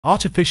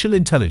Artificial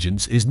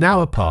intelligence is now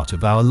a part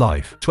of our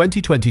life.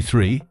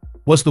 2023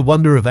 was the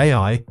wonder of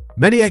AI.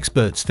 Many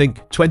experts think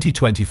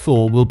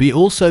 2024 will be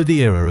also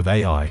the era of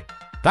AI.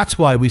 That's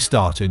why we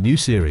start a new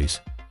series,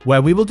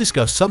 where we will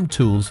discuss some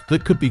tools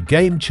that could be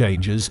game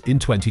changers in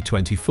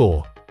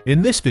 2024.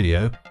 In this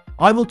video,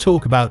 I will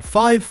talk about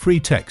 5 free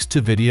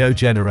text-to-video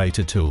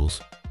generator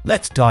tools.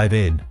 Let's dive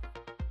in.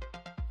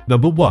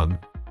 Number 1.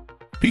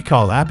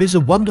 Pika Lab is a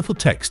wonderful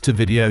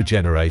text-to-video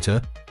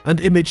generator and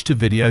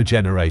image-to-video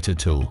generator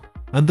tool.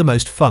 And the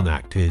most fun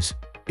act is,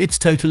 it's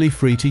totally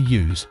free to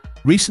use.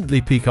 Recently,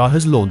 Pika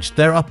has launched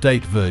their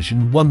update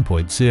version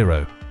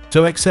 1.0.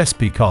 To access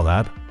Pika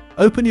Lab,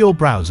 open your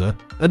browser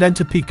and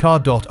enter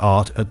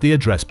pika.art at the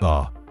address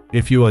bar.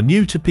 If you are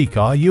new to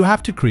Pika, you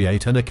have to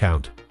create an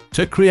account.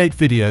 To create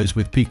videos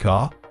with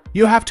Pika,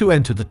 you have to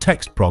enter the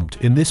text prompt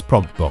in this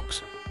prompt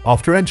box.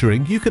 After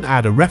entering, you can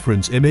add a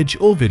reference image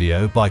or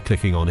video by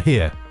clicking on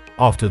here.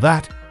 After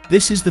that,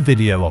 this is the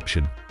video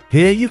option.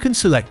 Here you can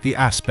select the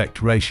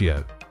aspect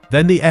ratio.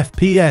 Then the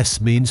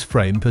FPS means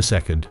frame per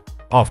second.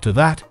 After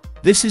that,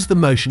 this is the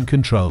motion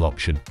control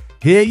option.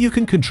 Here you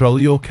can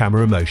control your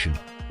camera motion.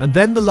 And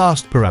then the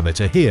last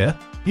parameter here,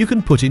 you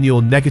can put in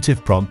your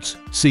negative prompts,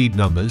 seed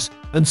numbers,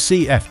 and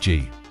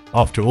CFG.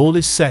 After all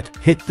is set,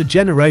 hit the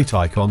generate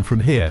icon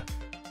from here.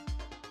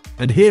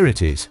 And here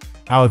it is.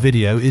 Our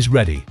video is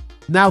ready.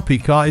 Now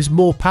Pika is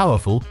more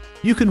powerful.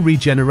 You can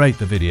regenerate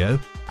the video,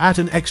 add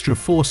an extra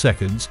 4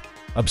 seconds,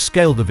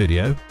 upscale the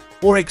video,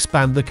 or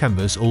expand the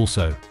canvas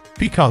also.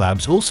 Pika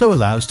Labs also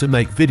allows to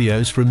make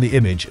videos from the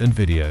image and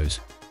videos.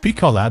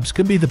 Pika Labs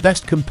can be the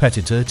best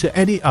competitor to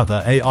any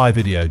other AI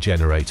video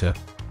generator.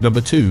 Number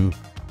 2.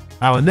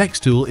 Our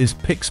next tool is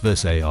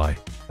PixVerse AI,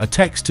 a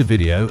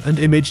text-to-video and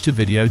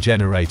image-to-video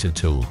generator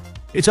tool.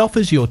 It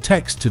offers your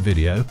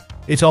text-to-video,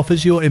 it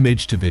offers your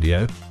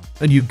image-to-video,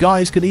 and you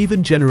guys can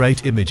even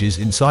generate images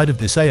inside of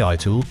this AI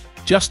tool,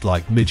 just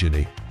like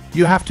Midjourney.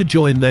 You have to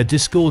join their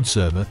Discord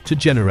server to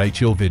generate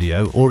your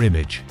video or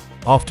image.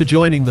 After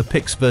joining the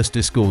PixVerse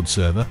Discord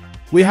server,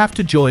 we have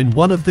to join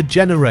one of the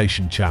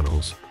generation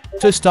channels.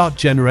 To start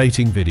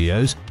generating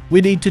videos,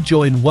 we need to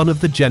join one of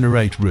the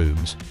generate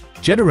rooms.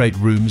 Generate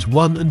rooms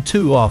 1 and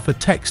 2 are for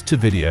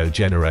text-to-video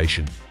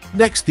generation.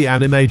 Next, the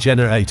anime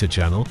generator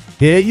channel.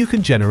 Here you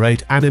can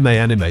generate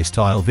anime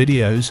style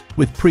videos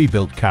with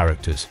pre-built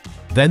characters.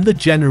 Then the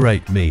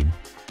generate meme.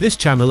 This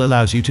channel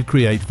allows you to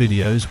create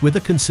videos with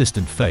a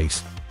consistent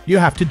face. You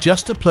have to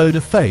just upload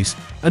a face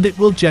and it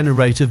will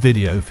generate a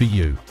video for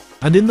you.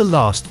 And in the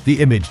last, the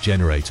image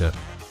generator.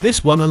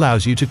 This one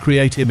allows you to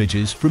create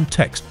images from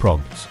text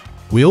prompts.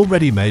 We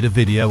already made a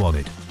video on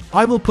it.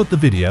 I will put the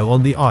video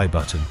on the I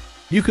button.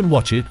 You can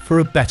watch it for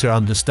a better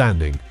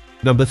understanding.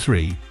 Number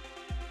 3.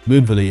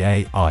 MoonVally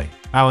AI.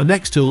 Our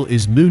next tool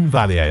is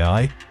MoonVally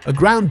AI, a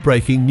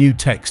groundbreaking new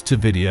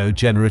text-to-video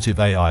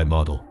generative AI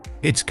model.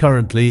 It's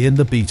currently in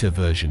the beta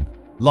version.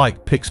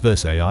 Like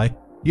PixVerse AI,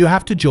 you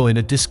have to join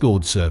a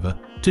Discord server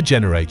to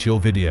generate your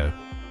video.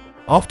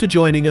 After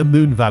joining a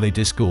MoonVally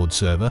Discord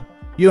server,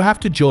 you have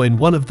to join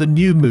one of the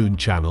new Moon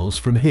channels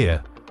from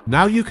here.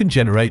 Now you can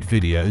generate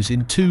videos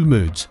in 2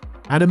 moods,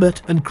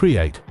 animate and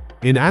create.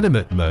 In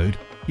animate mode,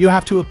 you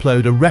have to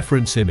upload a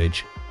reference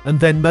image, and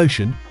then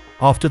motion,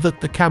 after that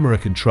the camera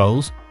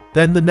controls,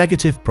 then the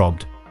negative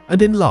prompt,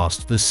 and in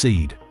last the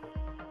seed.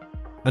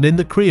 And in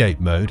the create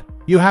mode,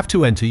 you have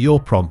to enter your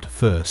prompt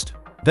first.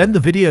 Then the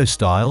video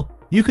style,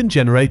 you can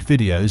generate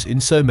videos in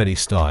so many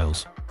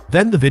styles.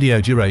 Then the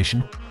video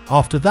duration.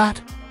 After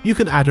that, you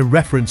can add a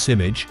reference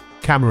image,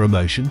 camera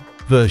motion,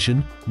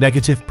 version,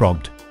 negative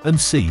prompt, and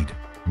seed.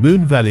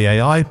 MoonVally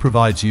AI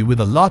provides you with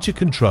a larger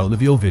control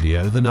of your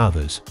video than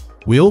others.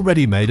 We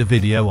already made a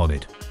video on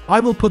it. I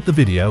will put the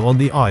video on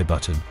the I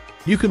button.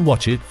 You can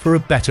watch it for a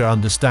better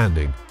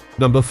understanding.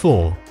 Number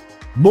 4.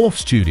 Morph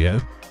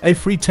Studio, a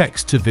free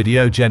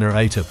text-to-video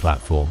generator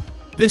platform.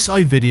 This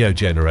video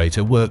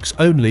generator works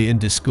only in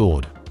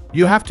Discord.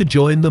 You have to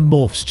join the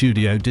Morph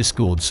Studio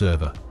Discord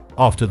server.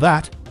 After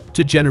that,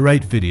 to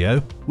generate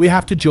video, we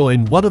have to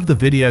join one of the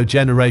video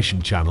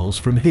generation channels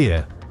from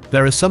here.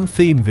 There are some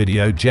theme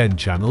video gen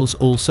channels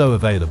also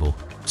available,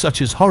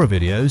 such as horror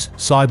videos,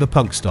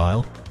 cyberpunk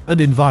style,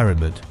 and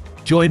environment.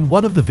 Join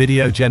one of the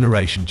video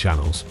generation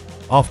channels.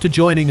 After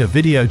joining a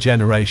video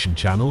generation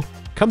channel,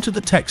 come to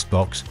the text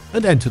box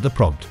and enter the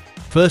prompt.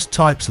 First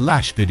type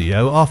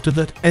 /video, after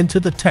that enter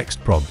the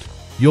text prompt.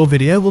 Your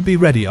video will be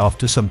ready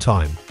after some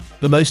time.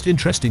 The most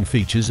interesting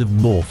features of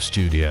Morph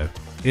Studio.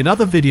 In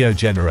other video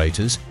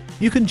generators,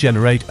 you can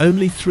generate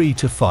only 3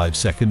 to 5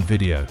 second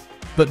video.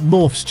 But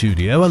Morph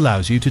Studio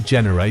allows you to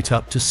generate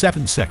up to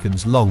 7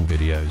 seconds long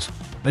videos.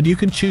 And you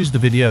can choose the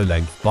video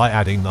length by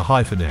adding the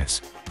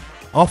 -s.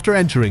 After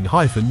entering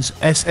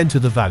 -s, enter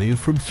the value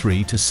from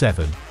 3 to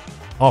 7.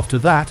 After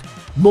that,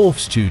 Morph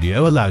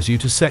Studio allows you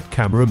to set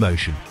camera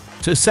motion.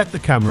 To set the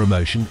camera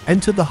motion,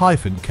 enter the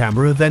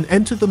 -camera, then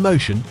enter the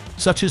motion,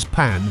 such as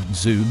pan,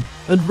 zoom,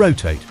 and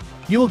rotate.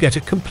 You will get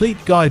a complete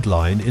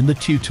guideline in the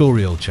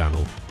tutorial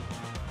channel.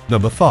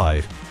 Number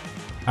 5.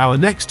 Our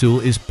next tool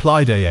is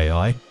Plai Day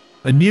AI,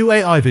 a new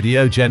AI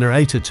video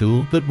generator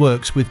tool that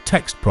works with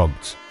text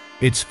prompts.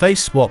 Its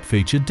face swap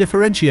feature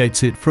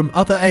differentiates it from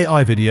other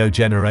AI video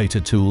generator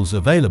tools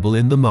available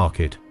in the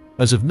market.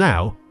 As of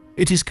now,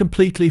 it is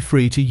completely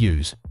free to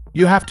use.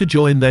 You have to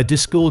join their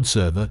Discord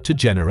server to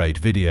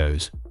generate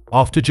videos.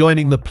 After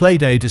joining the Plai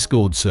Day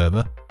Discord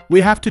server,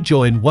 we have to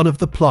join one of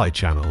the Plai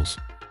channels.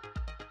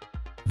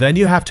 Then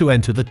you have to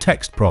enter the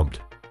text prompt.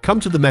 Come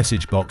to the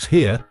message box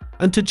here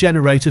and to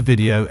generate a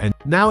video, and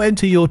now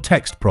enter your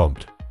text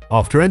prompt.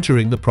 After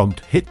entering the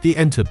prompt, hit the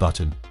enter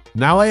button.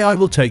 Now AI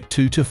will take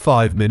 2 to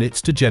 5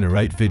 minutes to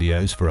generate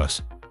videos for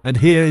us. And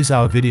here is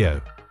our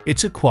video.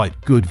 It's a quite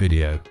good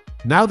video.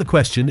 Now the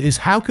question is,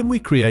 how can we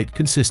create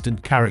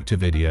consistent character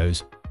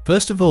videos?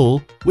 First of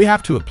all, we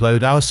have to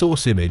upload our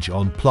source image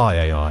on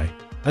Piday AI.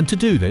 And to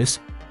do this,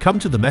 come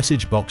to the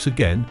message box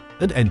again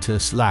and enter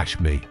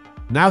 /me.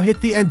 Now hit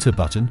the enter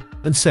button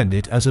and send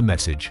it as a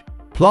message.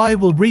 Plai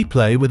will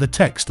replay with a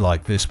text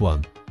like this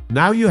one.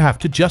 Now you have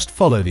to just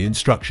follow the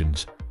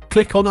instructions.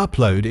 Click on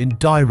upload in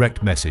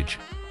direct message.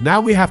 Now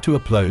we have to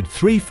upload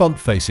 3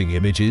 font-facing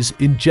images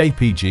in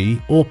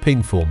JPG or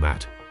PNG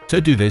format.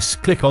 To do this,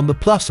 click on the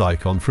plus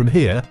icon from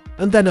here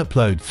and then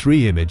upload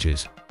 3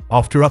 images.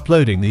 After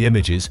uploading the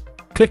images,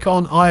 click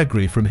on I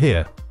agree from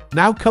here.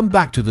 Now come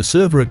back to the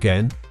server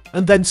again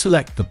and then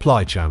select the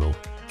Plai channel.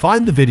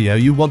 Find the video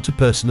you want to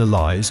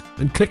personalize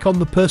and click on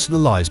the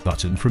personalize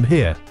button from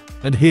here.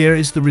 And here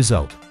is the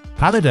result.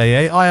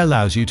 Piday AI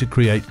allows you to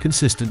create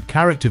consistent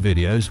character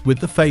videos with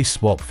the face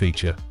swap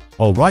feature.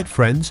 Alright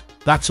friends,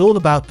 that's all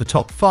about the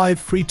top 5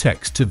 free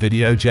text to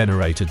video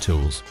generator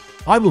tools.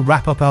 I will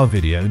wrap up our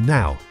video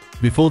now.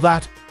 Before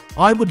that,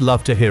 I would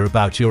love to hear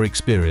about your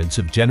experience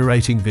of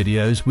generating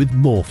videos with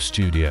Morph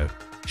Studio.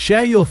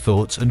 Share your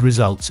thoughts and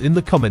results in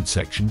the comment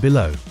section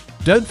below.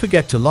 Don't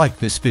forget to like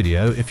this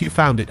video if you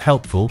found it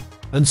helpful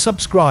and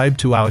subscribe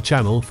to our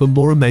channel for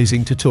more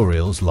amazing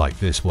tutorials like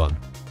this one.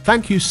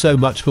 Thank you so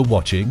much for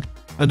watching,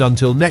 and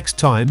until next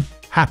time,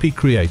 happy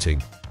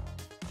creating!